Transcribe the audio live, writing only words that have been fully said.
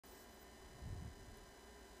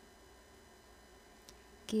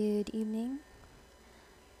Good evening.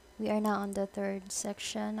 We are now on the third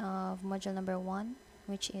section of module number 1,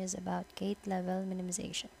 which is about gate level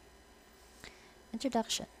minimization.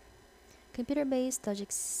 Introduction. Computer-based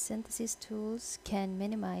logic synthesis tools can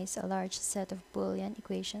minimize a large set of Boolean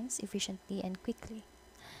equations efficiently and quickly.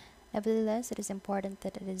 Nevertheless, it is important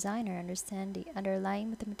that a designer understand the underlying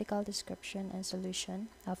mathematical description and solution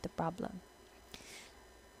of the problem.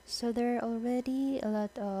 So there are already a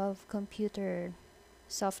lot of computer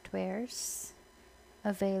softwares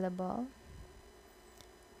available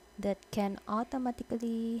that can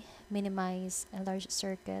automatically minimize a large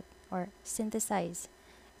circuit or synthesize.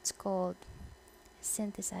 It's called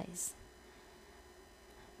synthesize.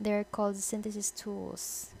 They're called synthesis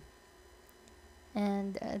tools.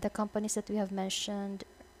 And the companies that we have mentioned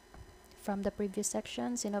from the previous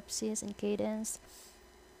section, Synopsys and Cadence,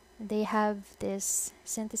 they have these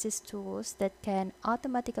synthesis tools that can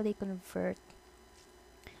automatically convert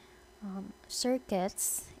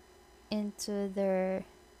circuits into their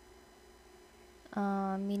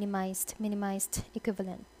minimized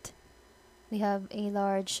equivalent. We have a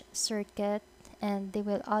large circuit, and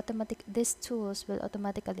these tools will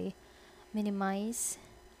automatically minimize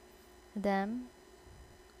them,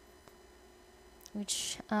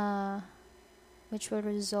 which will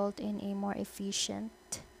result in a more efficient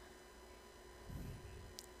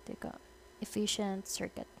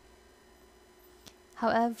circuit.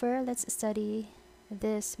 However, let's study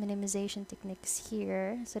these minimization techniques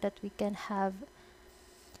here so that we can have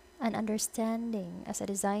an understanding. As a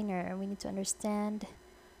designer, we need to understand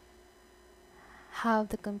how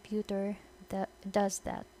the computer does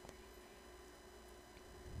that.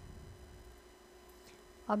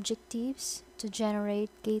 Objectives: to generate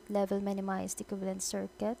gate-level minimized equivalent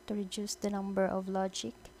circuit to reduce the number of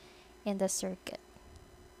logic in the circuit.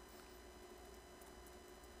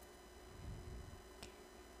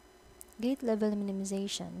 Gate-level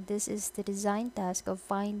minimization. This is the design task of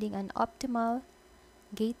finding an optimal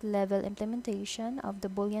gate-level implementation of the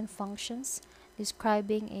Boolean functions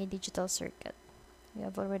describing a digital circuit. We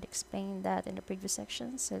have already explained that in the previous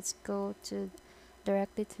sections. So let's go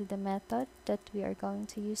directly to the method that we are going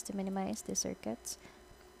to use to minimize the circuits.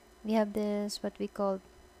 We have this what we call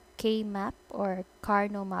K-map or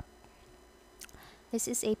Carnot map. This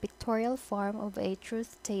is a pictorial form of a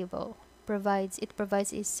truth table. It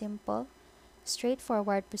provides a simple,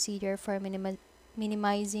 straightforward procedure for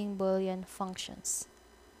minimizing Boolean functions.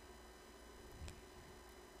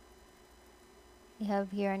 We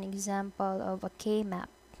have here an example of a K-map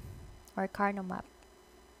or Carnot map.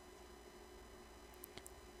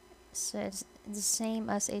 So it's the same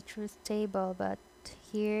as a truth table, but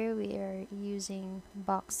here we are using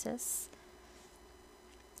boxes,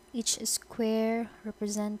 each square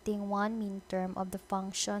representing one minterm of the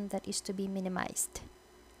function that is to be minimized.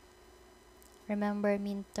 Remember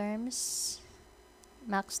minterms,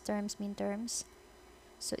 max terms, minterms.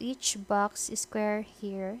 So each box is square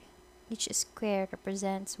here, each square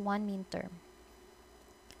represents one minterm.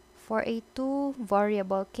 For a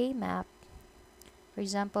two-variable K-map, for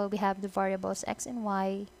example, we have the variables x and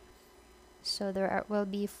y, so there will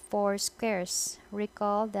be 4 squares.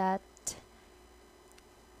 Recall that.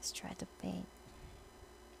 Let's try to paint.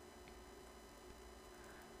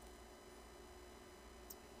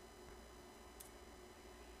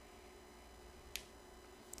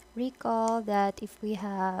 Recall that if we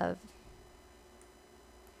have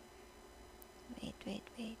wait.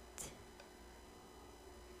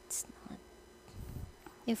 It's not.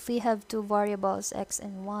 If we have two variables x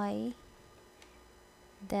and y,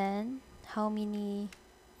 then how many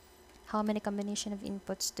combination of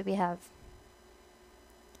inputs do we have?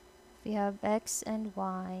 We have x and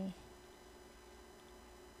y,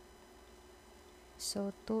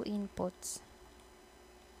 so 2 inputs.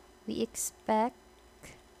 We expect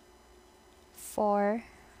 4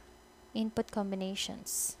 input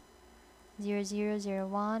combinations: 0, 0, 0,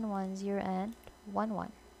 1, 1, 0, and 1,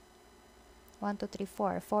 1. 1, 2, 3,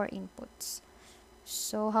 4. 4 inputs.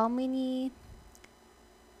 So how many?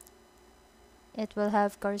 It will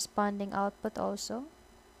have corresponding output also.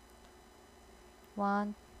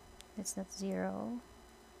 1. It's not 0.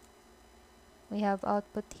 We have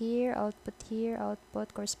output here,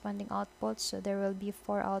 output, corresponding output. So there will be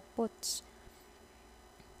 4 outputs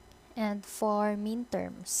and 4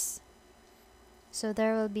 minterms. So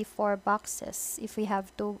there will be 4 boxes if we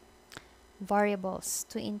have 2 variables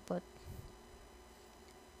to input,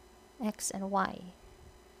 x and y.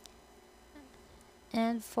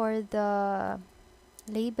 And for the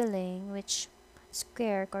labeling, which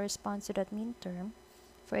square corresponds to that minterm,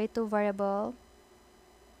 for a two-variable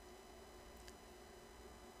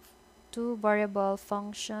two variable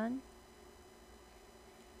function.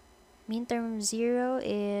 Min term 0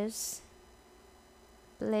 is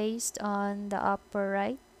placed on the upper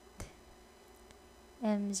right,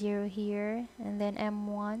 M0 here, and then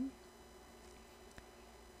M1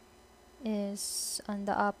 is on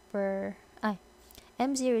the upper,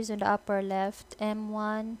 M0 is on the upper left,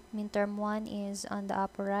 M1, min term 1 is on the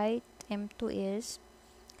upper right, M2 is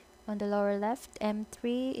on the lower left,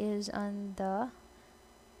 M3 is on the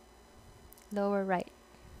lower right.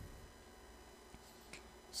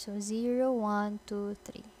 So 0, 1, 2,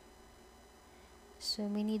 3. So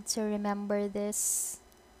we need to remember this,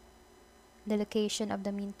 the location of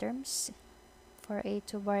the min terms for a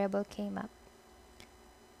two variable K-map.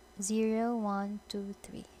 0, 1, 2,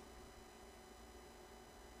 3.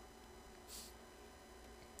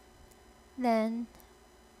 Then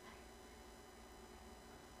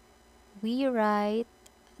we write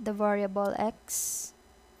the variable x.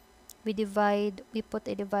 We put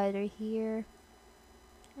a divider here,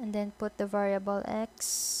 and then put the variable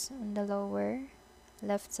x on the lower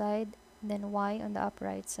left side, then y on the upper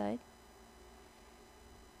right side.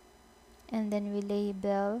 And then we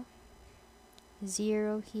label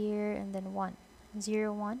 0 here, and then 1.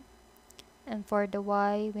 0, 1. And for the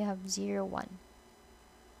y, we have 0, 1.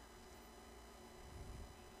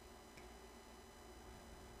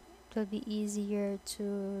 It will be easier to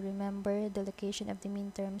remember the location of the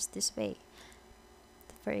min terms this way.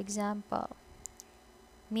 For example,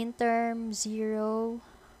 min term 0,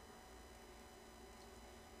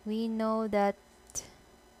 we know that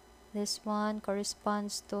this one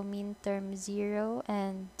corresponds to min term 0,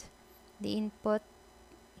 and the input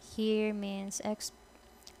here means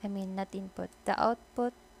not input. The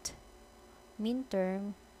output min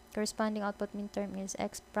term, corresponding output min term is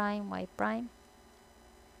x prime, y prime.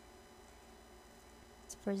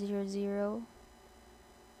 It's for 0, 0.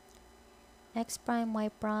 X prime, y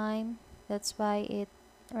prime. That's why it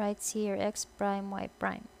writes here x prime, y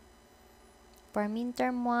prime. For min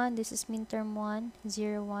term 1, this is min term 1,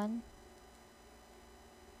 0, 1.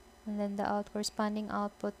 And then the corresponding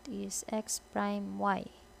output is x prime, y.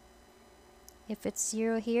 If it's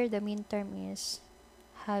 0 here, the min term is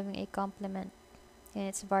having a complement in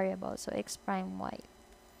its variable, so x prime, y.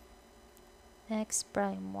 X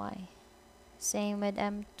prime, y. Same with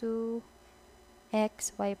M2,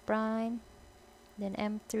 x, y prime. Then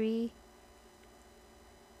M3,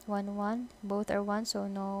 1, 1. Both are 1, so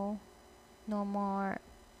no more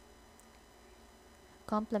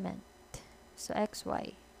complement. So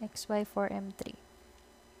xy for M3.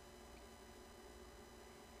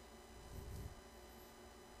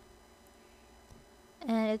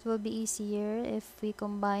 And it will be easier if we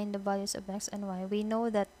combine the values of x and y. We know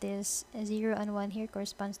that this 0 and 1 here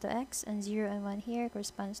corresponds to x, and 0 and 1 here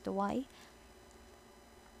corresponds to y.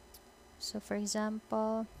 So for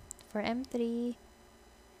example, for M3,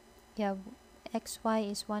 you have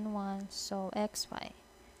xy is 1, 1, so xy.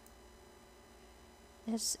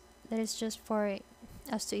 That is just for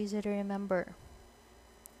us to easily remember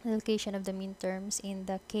the location of the min terms in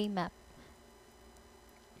the K-map.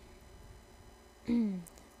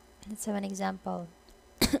 Let's have an example.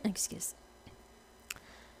 Excuse.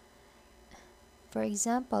 For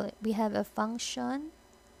example, we have a function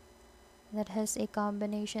that has a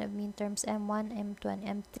combination of min terms m1, m2, and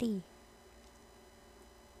m3.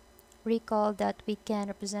 Recall that we can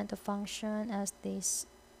represent a function as this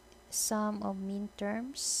sum of min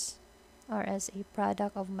terms or as a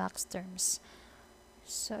product of max terms.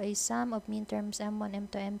 So a sum of min terms m1,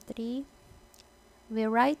 m2, m3. We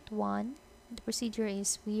write 1. The procedure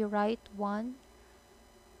is we write 1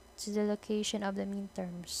 to the location of the min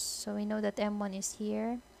terms. So we know that m1 is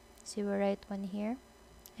here, so we write 1 here.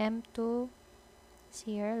 M2 is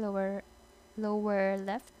here, lower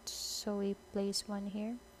left, so we place 1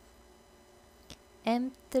 here.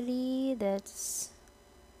 M3, that's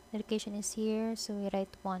the location is here, so we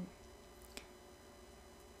write 1.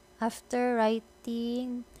 After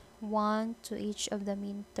writing 1 to each of the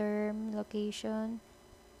min term location,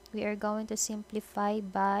 we are going to simplify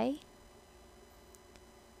by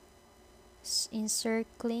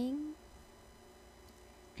encircling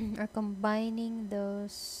or combining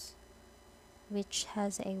those which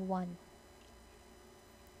has a 1.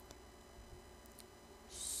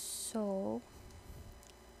 So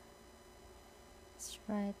let's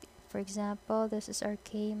write, for example, this is our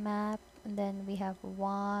K-map, and then we have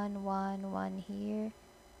 1, 1, 1 here.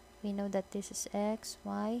 We know that this is x,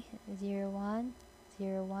 y, 0, 1,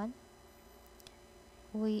 0, 1.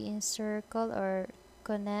 We encircle or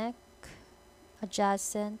connect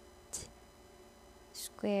adjacent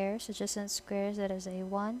squares that is a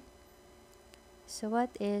 1. So what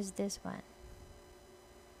is this one?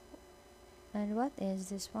 And what is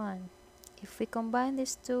this one? If we combine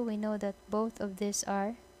these two, we know that both of these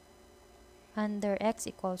are under x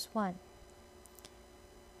equals 1.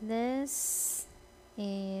 This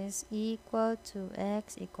is equal to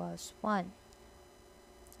x equals 1,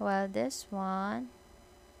 while this one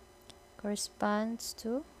corresponds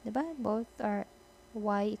to, diba? Both are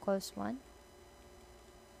y equals 1.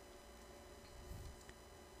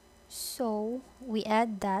 So we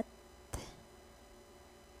add that.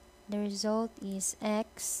 The result is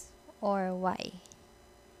x or y.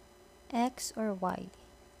 X or y.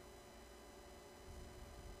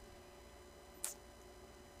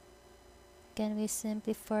 Can we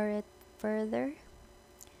simplify it further?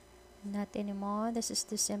 Not anymore. This is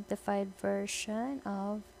the simplified version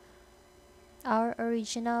of our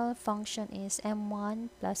original function is m1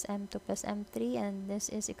 plus m2 plus m3, and this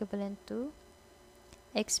is equivalent to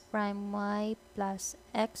x prime y plus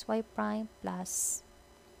xy prime plus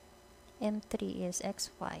m3 is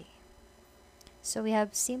xy. So we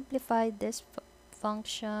have simplified this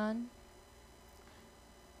function,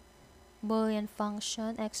 Boolean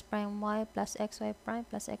function x prime y plus xy prime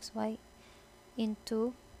plus xy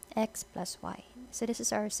into x plus y. So this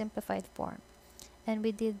is our simplified form. And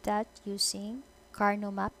we did that using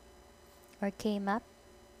Carnot map or K-map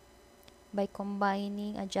by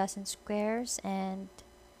combining adjacent squares and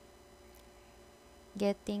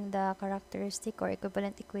getting the characteristic or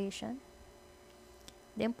equivalent equation.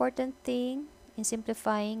 The important thing in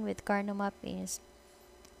simplifying with Carnot map is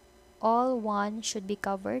all 1 should be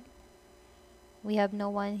covered. We have no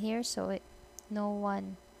 1 here, so no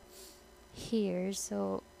 1 here,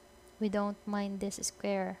 so we don't mind this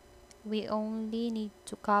square. We only need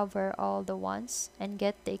to cover all the 1s and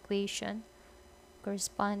get the equation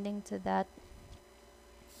corresponding to that,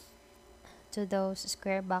 to those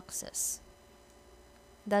square boxes.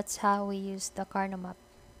 That's how we use the Carnot map.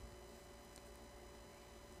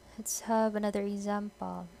 Let's have another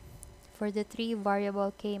example for the 3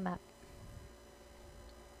 variable K-map.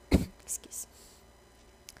 Excuse.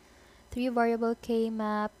 3 variable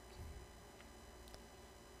K-map.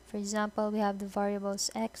 For example, we have the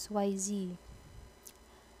variables x, y, z.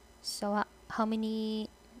 So how many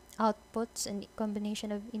outputs and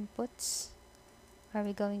combination of inputs are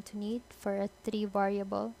we going to need for a 3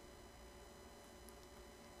 variable?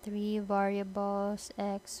 3 variables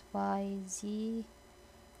x, y, z.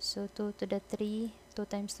 So 2 to the 3, 2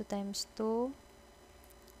 times 2 times 2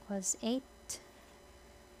 was 8.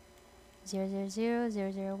 0, 0, 0,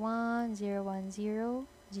 0, 0, 1, 0, 1, 0,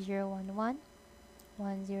 0, 1, 1,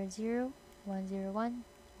 1, 0, 0, 1, 0, 1,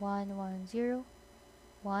 1, 1, 0,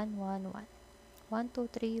 1, 1, 1. 1, 2,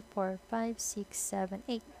 3, 4, 5, 6, 7,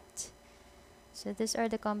 8. So these are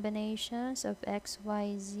the combinations of x,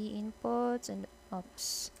 y, z inputs and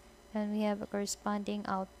oops. And we have a corresponding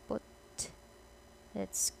output.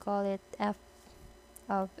 Let's call it f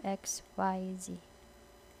of x, y, z.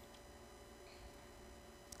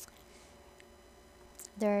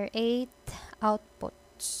 There are 8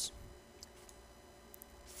 outputs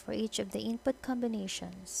for each of the input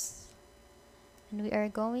combinations. And we are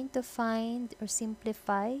going to find or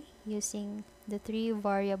simplify using the 3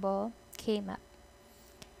 variable K-map.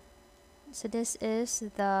 So this is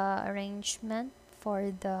the arrangement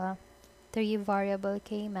for the 3 variable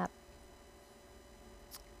K-map.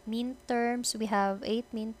 Mean terms, we have 8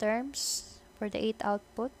 mean terms for the 8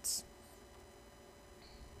 outputs.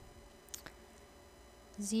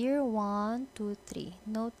 0, 1, 2, 3.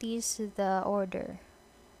 Notice the order.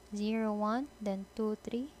 0, 1, then 2,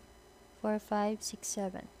 3, 4, 5, 6,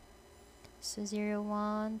 7. So 0,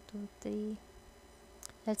 1, 2, 3.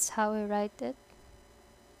 That's how we write it.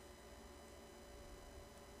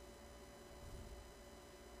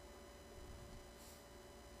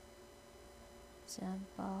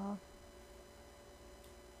 Example.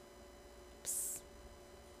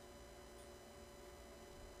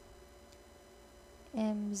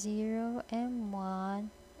 M0, M1,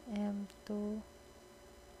 M2,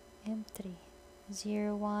 M3.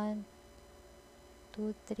 0, 1,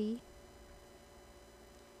 2, 3.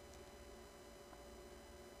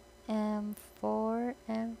 M4,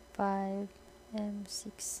 M5,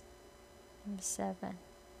 M6, M7.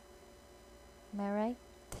 Am I right?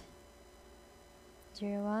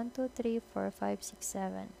 0, 1, 2, 3, 4, 5, 6,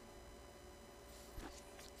 7.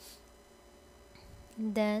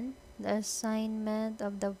 And then the assignment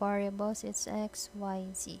of the variables is x, y,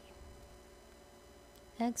 z.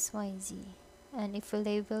 X, y, z. And if we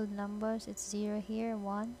label numbers, it's 0 here,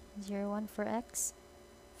 1, 0, 1 for x.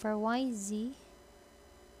 For y, z,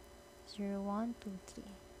 0, 1, 2, 3.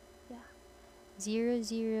 Yeah. 0,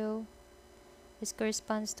 0, This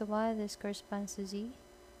corresponds to y, this corresponds to z.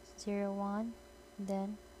 0, 1,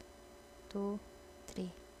 then 2,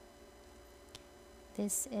 3.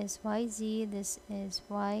 This is yz, this is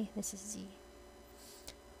y, this is z.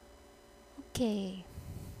 Okay,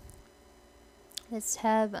 let's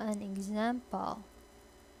have an example.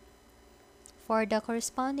 For the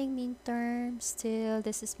corresponding mean term, still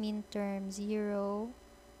this is mean term 0,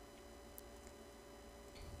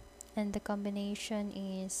 and the combination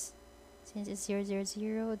is, since it's 0, 0,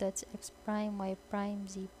 0, that's x prime, y prime,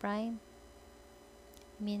 z prime.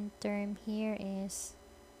 Mean term here is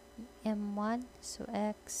m1, so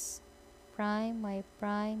x prime, y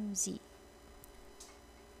prime, z.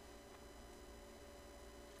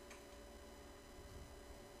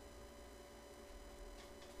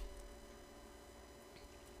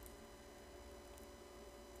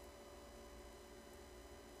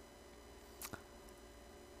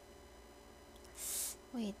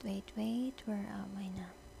 Wait, where am I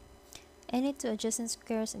now? Any two adjacent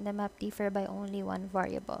squares in the map differ by only one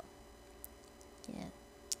variable. Yeah,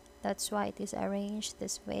 that's why it is arranged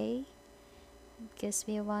this way, because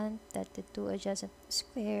we want that the two adjacent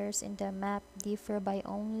squares in the map differ by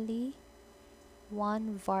only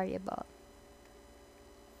one variable.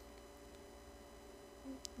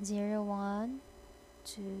 0, 1,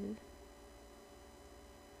 2,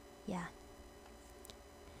 yeah.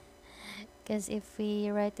 Because if we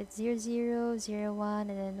write it 0, 0, 0, 1,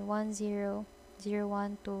 and then 1, 0, 0,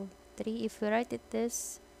 1, 2, 3, if we write it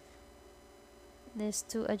this, these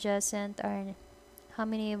two adjacent are, how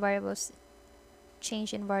many variables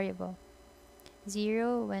change in variable?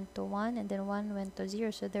 0 went to 1, and then 1 went to 0,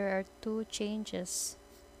 so there are two changes.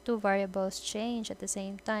 Two variables change at the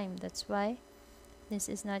same time. That's why this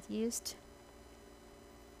is not used.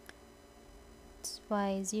 That's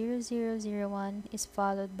why 0, 0, 0, 1 is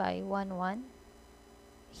followed by 1, 1.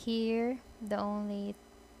 Here, the only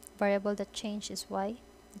variable that changed is y,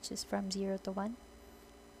 which is from 0 to 1.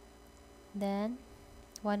 Then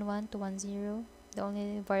 1, 1 to 1, 0. The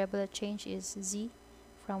only variable that changed is z,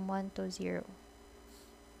 from 1 to 0.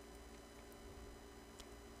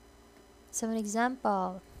 So an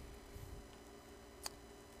example.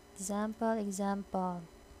 Example.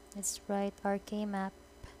 Let's write our K-map.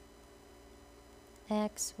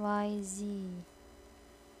 X, Y, Z.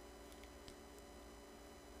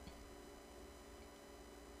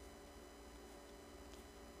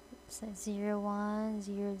 So 0, 1,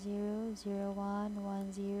 0, 0, 0, 1,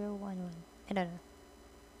 1, 0, 1, 1. I don't know.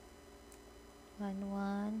 1,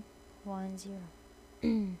 1, 1,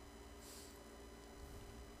 0.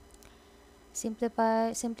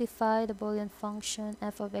 Simplify the Boolean function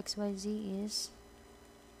f of x, y, z is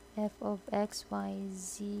f of x, y,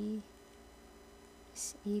 z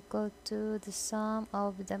is equal to the sum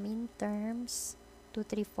of the mean terms 2,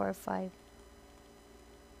 3, 4, 5.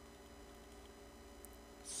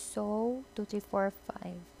 So 2, 3, 4,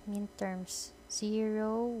 5 mean terms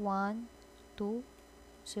 0, 1, 2.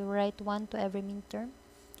 So write 1 to every mean term.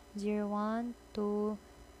 0, 1, 2,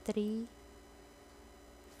 3,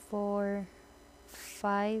 4,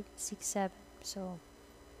 5, 6, 7. So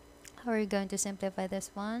how are we going to simplify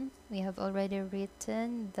this one? We have already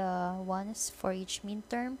written the ones for each mean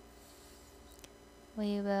term.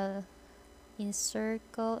 We will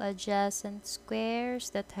encircle adjacent squares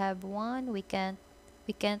that have 1. We can't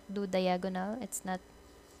do diagonal. It's not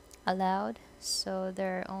allowed. So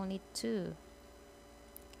there are only two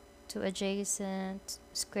adjacent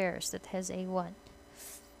squares that has a 1.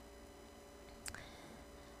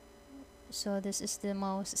 So this is the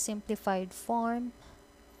most simplified form.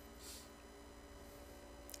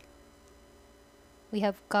 We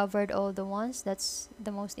have covered all the ones. That's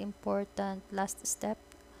the most important last step,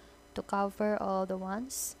 to cover all the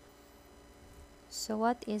ones. So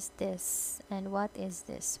what is this and what is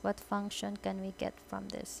this? What function can we get from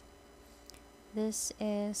this? This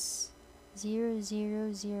is 0,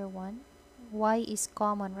 0, 0, 1. Y is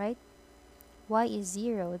common, right? Y is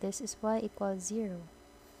 0. This is y equals 0.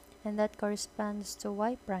 And that corresponds to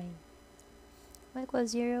y prime. Y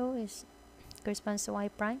equals 0 corresponds to y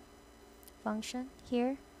prime function.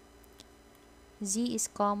 Here, z is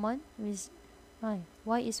common with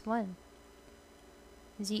y is 1.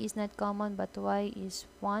 Z is not common, but y is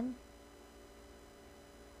 1.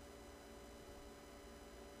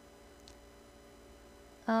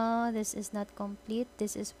 This is not complete.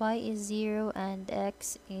 This is y is 0 and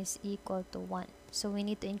x is equal to 1. So we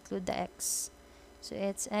need to include the x. So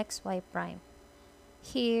it's x, y prime.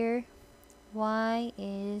 Here, y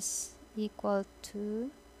is equal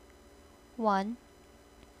to 1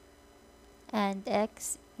 and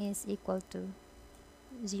x is equal to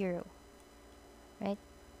 0, right?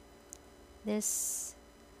 This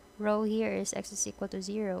row here is x is equal to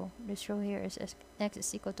 0. This row here is x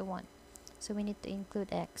is equal to 1. So we need to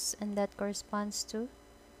include x, and that corresponds to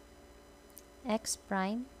x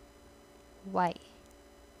prime y.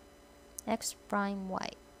 X prime y.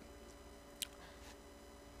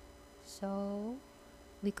 So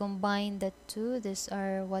we combine the two. These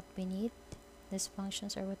are what we need. These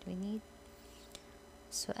functions are what we need.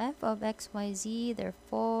 So f of x, y, z,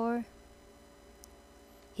 therefore,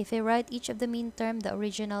 if I write each of the mean term, the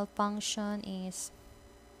original function is,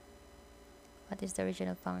 what is the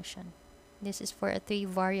original function? This is for a 3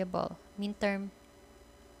 variable. Mean term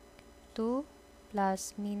 2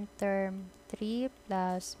 plus mean term 3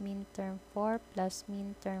 plus mean term 4 plus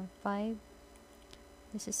mean term 5.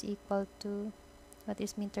 This is equal to, what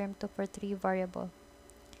is mean term 2 for 3 variable?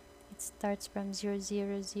 It starts from 0,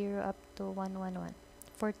 0, 0 up to 1, 1, 1.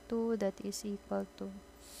 For 2, that is equal to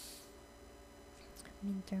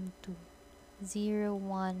mean term 2, 0,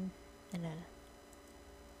 1,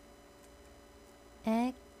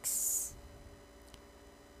 x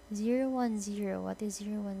 0, 1, 0. What is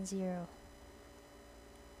 0, 1, 0?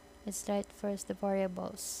 Let's write first the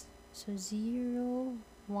variables. So 0,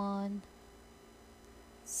 1,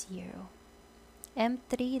 0.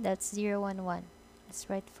 M3, that's 0, 1, 1. Let's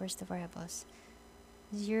write first the variables.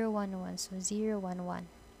 0, 1, 1. So 0, 1, 1.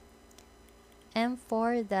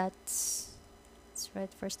 M4, that's, let's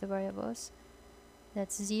write first the variables.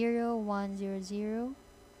 That's 0, 1, 0, 0.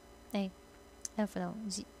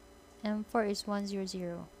 M4 is 1, 0,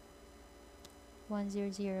 0. 1,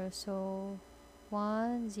 0, 0. So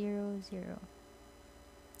 1, 0, 0.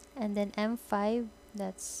 And then M5,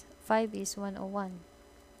 that's 5 is 1, 0, 1.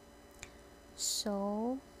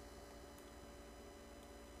 So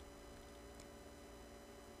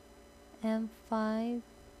M5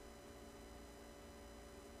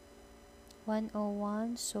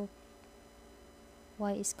 101, so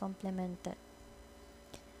y is complemented.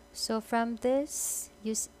 So from this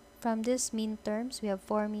mean terms, we have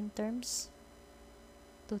 4 mean terms,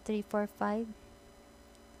 2, 3, 4, 5.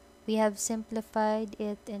 We have simplified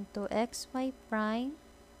it into xy prime.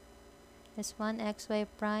 This one xy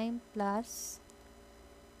prime plus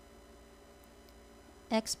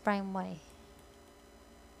x prime y.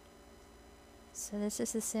 So this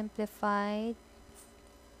is a simplified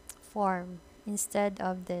form instead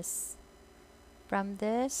of this. From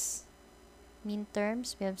this mean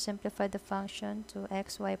terms, we have simplified the function to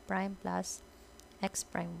xy prime plus x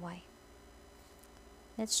prime y.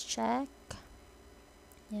 Let's check.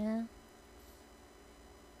 Yeah.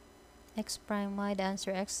 X prime y, the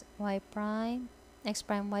answer x y prime, x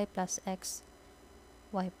prime y plus x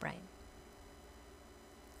y prime.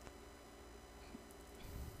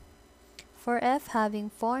 For f having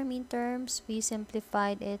 4 mean terms, we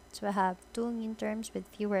simplified it to have 2 mean terms with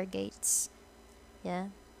fewer gates. Yeah.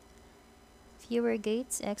 Fewer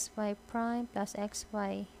gates, xy prime plus x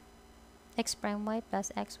prime y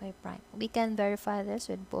plus xy prime. We can verify this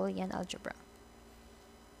with Boolean algebra.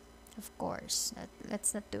 Of course,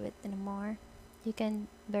 let's not do it anymore. You can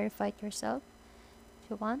verify it yourself if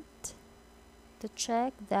you want to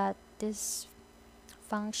check that this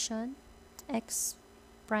function x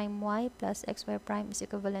prime y plus xy prime is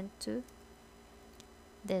equivalent to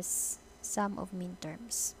this sum of mean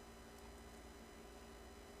terms.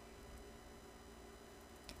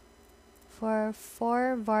 For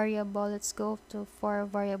 4 variable, let's go to 4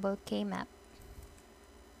 variable K-map.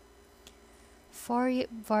 4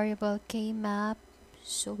 variable K-map,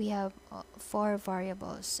 so we have 4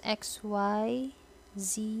 variables, x, y,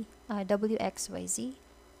 z, w, x, y, z.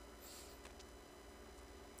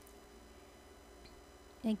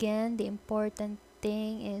 Again, the important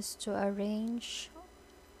thing is to arrange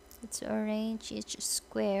each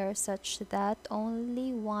square such that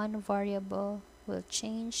only one variable will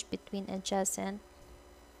change between adjacent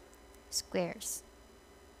squares.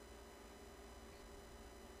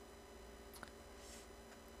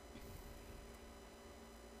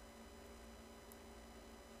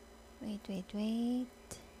 Wait.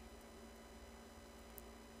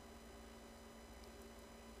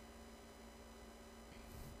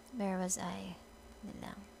 Where was I?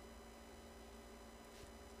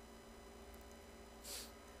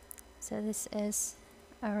 So this is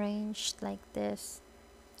arranged like this: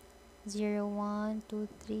 0, 1, 2,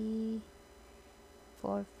 3,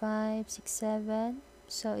 4, 5, 6, 7.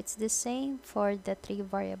 So it's the same for the 3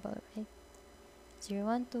 variable, right? 0,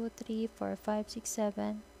 1, 2, 3, 4, 5, 6,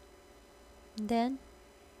 7. Then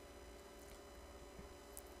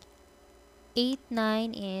 8,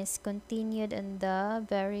 9 is continued on the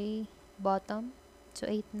very bottom. So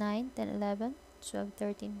 8, 9, 10, 11, 12,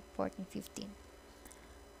 13, 14, 15.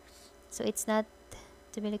 So it's not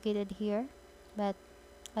to be located here, but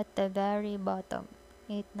at the very bottom.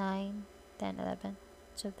 8, 9, 10, 11,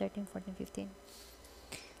 12, 13, 14, 15.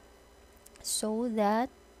 So that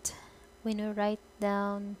when we write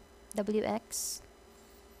down wx,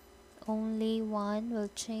 only one will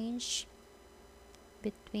change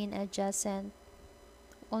between adjacent,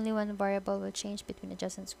 only one variable will change between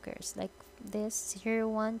adjacent squares. Like this, 0,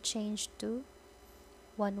 1 changed to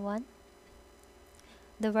 1, 1.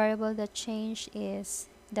 The variable that changed is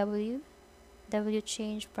w. W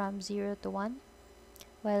changed from 0 to 1.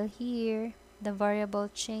 While here, the variable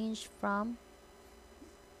changed from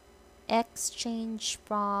x changed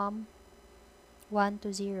from 1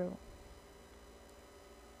 to 0.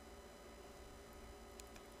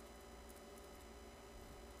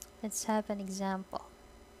 Let's have an example.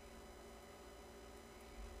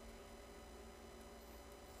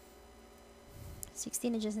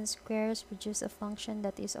 Sixteen adjacent squares produce a function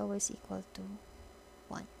that is always equal to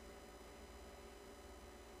 1.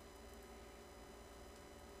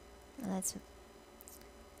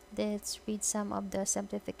 Let's read some of the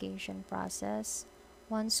simplification process.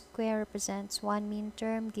 One square represents one mean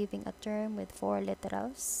term, giving a term with 4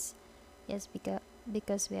 literals. Yes,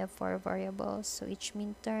 because we have 4 variables, so each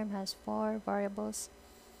mean term has 4 variables.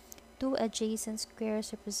 Two adjacent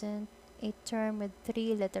squares represent a term with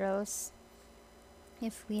 3 literals.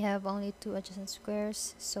 If we have only 2 adjacent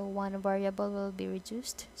squares, so one variable will be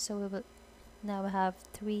reduced, so we will now have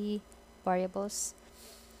 3 variables.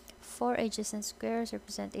 4 adjacent squares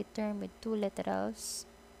represent a term with 2 literals.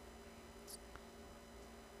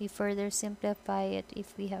 We further simplify it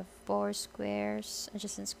if we have 4 squares,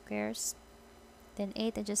 adjacent squares. Then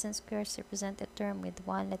 8 adjacent squares represent a term with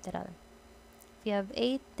 1 literal. If you have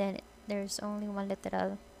 8, then there's only 1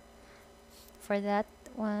 literal for that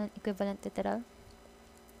one equivalent literal.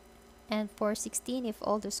 And for 16, if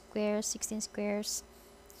all the squares, 16 squares,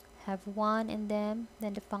 have 1 in them,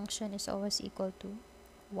 then the function is always equal to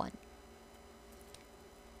 1.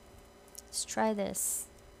 Let's try this.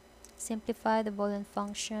 Simplify the Boolean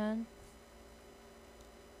function.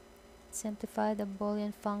 Simplify the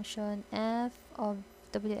Boolean function f of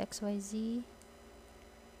w, x, y, z,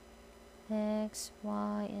 x,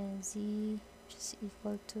 y, and z, which is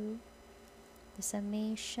equal to the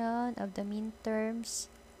summation of the mean terms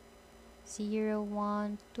 0,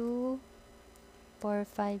 1, 2, 4,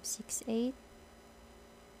 5, 6, 8,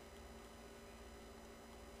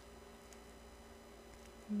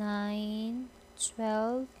 9,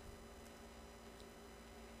 12,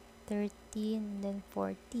 13, and then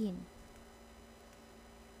 14.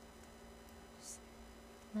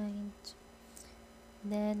 9.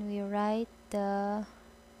 Then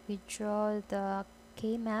we draw the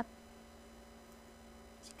K-map,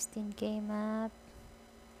 16 K-map.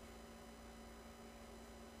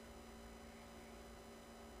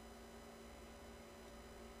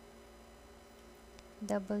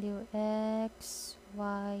 W, x,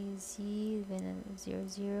 y, z, then 0,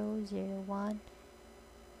 0, 0, 1,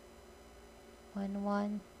 1,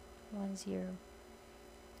 1, 1, 0,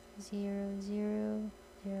 0, 0,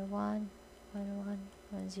 0, 1, 1, 1,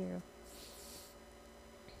 1, 0.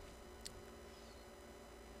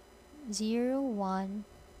 0, 1.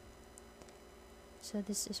 So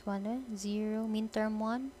this is 1, 0, mean term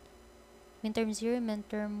 1, mean term 0, mean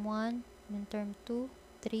term 1, mean term 2,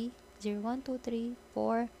 3, 0, 1, 2, 3,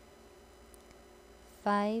 4,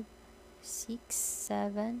 5, 6,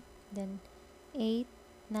 7, then 8,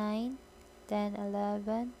 9, 10,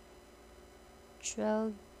 11,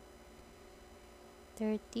 12,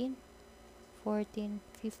 13, 14,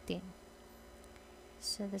 15.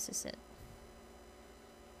 So this is it.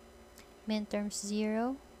 Mean terms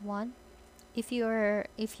 0, 1. If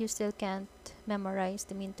you still can't memorize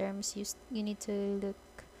the mean terms, you need to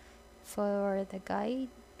look for the guide.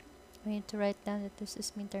 We need to write down that this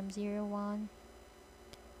is mean term 0, 1.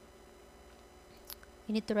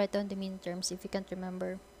 You need to write down the mean terms if you can't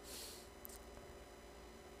remember.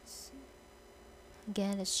 So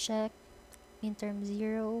again, let's check. Mean term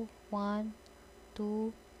 0, 1,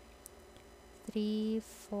 2, 3,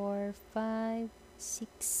 4, 5,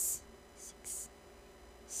 6,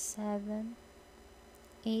 7,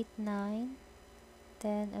 8, 9,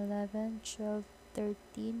 10, 11, 12,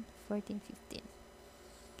 13, 14, 15.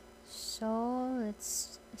 So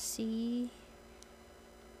let's see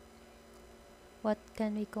what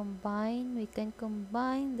can we combine. We can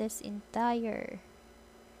combine this entire,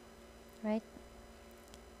 right?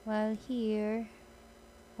 While here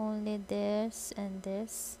only this and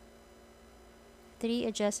this. 3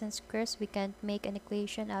 adjacent squares, we can't make an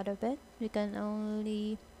equation out of it. We can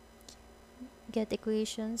only get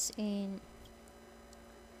equations in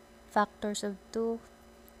factors of 2,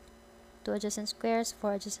 2 adjacent squares,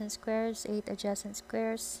 4 adjacent squares, 8 adjacent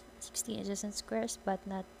squares, 16 adjacent squares, but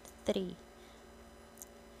not 3.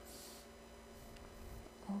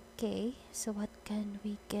 Okay, so what can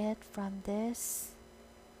we get from this?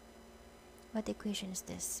 What equation is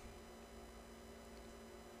this?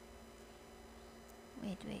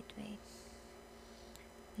 Wait.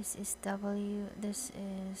 This is W, this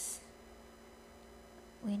is,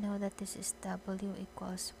 we know that this is W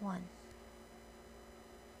equals 1.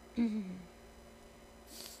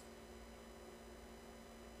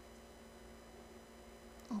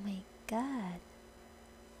 Oh my god.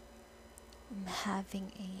 I'm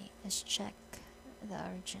having let's check the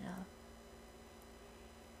original.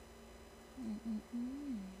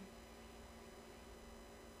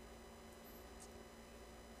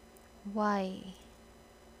 Y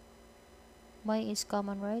is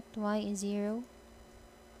common, right? Y is 0.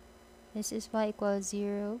 This is Y equals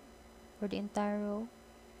 0 for the entire row.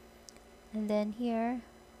 And then here,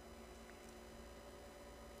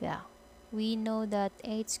 yeah, we know that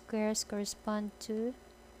 8 squares correspond to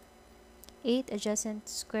 8 adjacent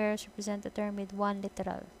squares represent a term with 1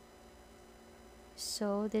 literal.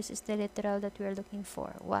 So this is the literal that we are looking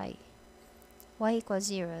for, Y. Y equals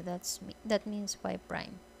 0, that means Y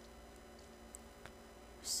prime.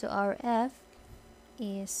 So our F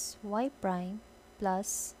is Y prime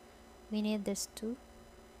plus, we need this 2.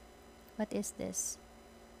 What is this?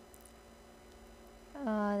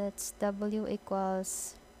 That's W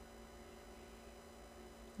equals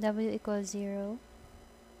 0,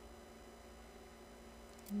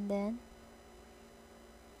 and then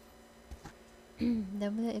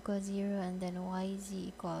W equals 0, and then YZ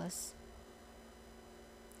equals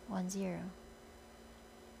 1, 0.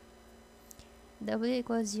 W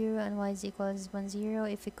equals 0 and YZ equals 1, 0.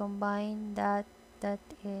 If we combine that, that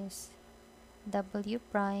is W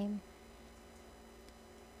prime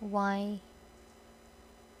Y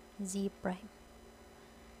Z prime.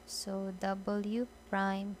 So W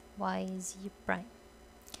prime Y Z prime.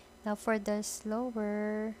 Now for the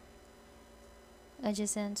slower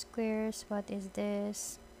adjacent squares, what is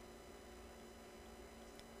this?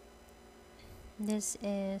 This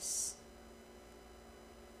is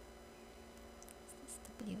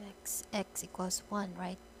WX. X equals 1,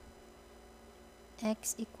 right?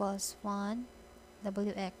 X equals 1.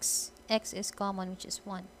 WX. X is common, which is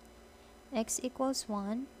 1. X equals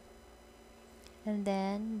 1. And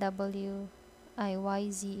then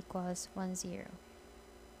YZ equals 1, 0.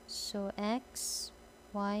 So X,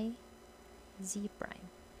 Y, Z prime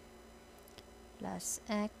plus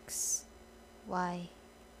X, Y,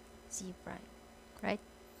 Z prime, right?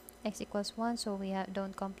 X equals 1, so we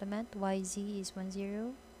don't complement. YZ is 1,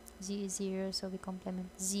 0. Z is 0, so we complement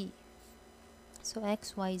Z. So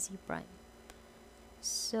X, Y, Z prime.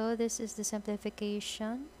 So this is the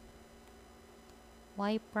simplification.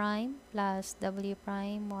 Y prime plus W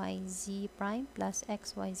prime Y Z prime plus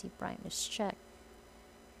X, Y, Z prime. Let's check.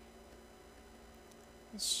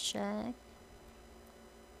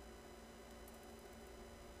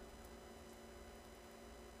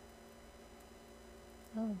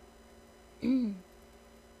 Oh.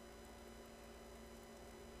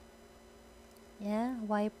 Yeah,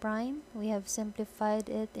 Y prime. We have simplified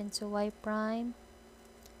it into Y prime.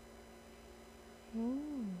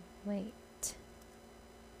 Ooh, wait.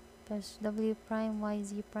 Plus W prime Y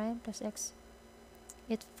Z prime plus X.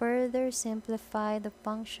 It further simplified the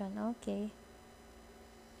function. Okay.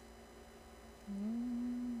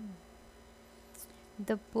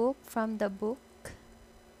 From the book,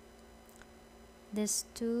 these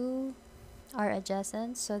two are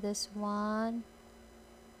adjacent, so this one,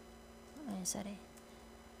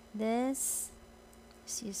 let's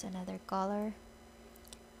use another color.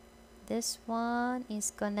 This one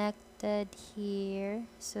is connected here,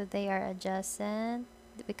 so they are adjacent.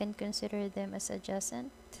 We can consider them as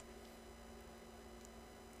adjacent.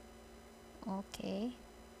 Okay.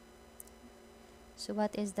 So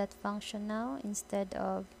what is that function now? Instead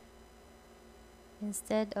of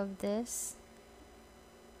this,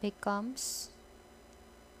 becomes,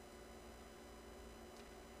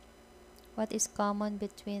 what is common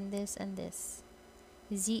between this and this?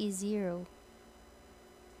 Z is 0.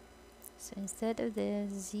 So instead of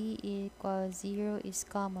this, Z equals 0 is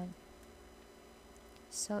common.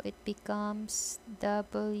 So it becomes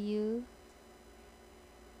W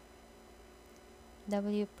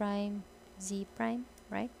prime Z prime,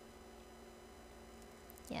 right?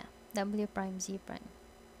 Yeah, W prime Z prime.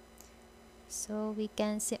 So we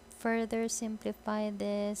can further simplify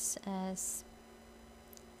this as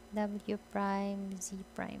W prime Z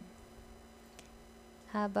prime.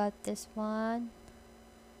 How about this one?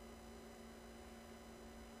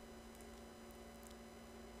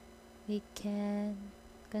 We can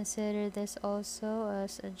consider this also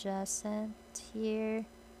as adjacent here.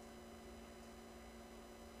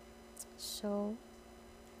 So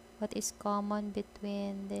what is common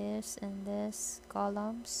between this and this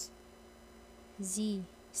columns? Z.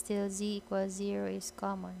 Still z equals 0 is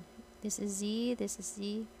common. This is z, this is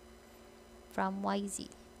z from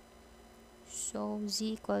yz. So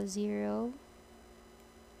z equals 0,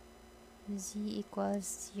 z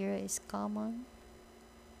equals 0 is common.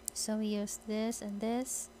 So we use this and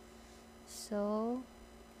this. So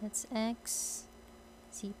that's x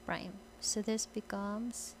z prime. So this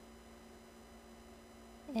becomes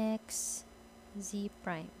x z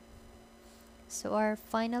prime. So our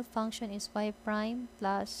final function is y prime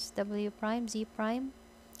plus w prime z prime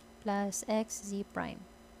plus x z prime.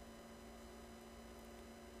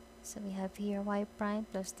 So we have here y prime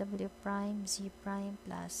plus w prime z prime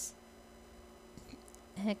plus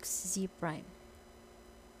x z prime.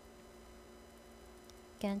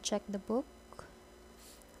 Can check the book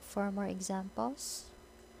for more examples.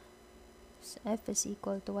 So f is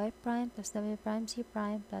equal to y prime plus w prime z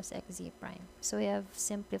prime plus x z prime. So we have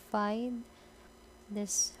simplified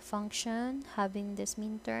this function having these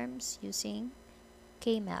mean terms using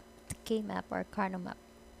K-map or Carnot map.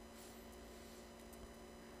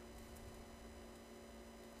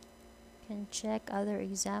 Can check other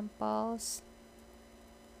examples.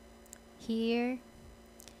 Here,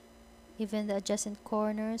 even the adjacent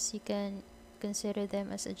corners, you can consider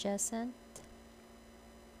them as adjacent.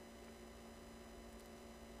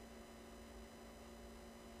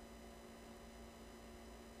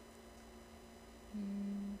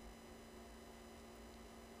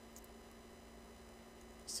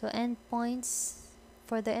 So endpoints,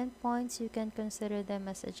 for the endpoints, you can consider them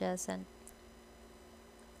as adjacent.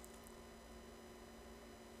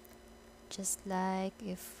 Just like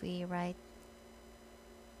if we write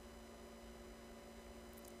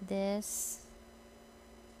this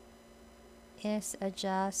is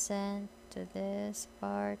adjacent to this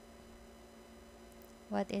part.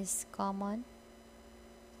 What is common?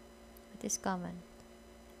 What is common?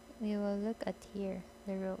 We will look at here,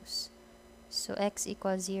 the rows. So x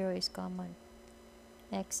equals 0 is common.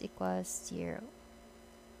 X equals 0.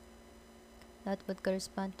 That would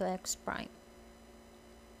correspond to x prime.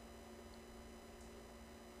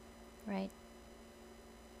 Right?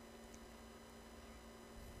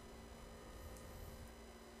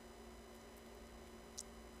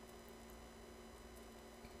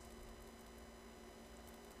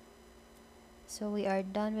 So we are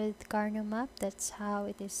done with Carnot map. That's how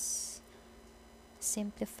it is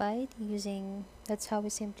simplified using, that's how we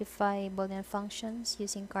simplify Boolean functions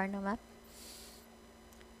using Carnot map.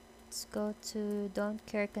 Let's go to don't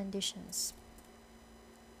care conditions.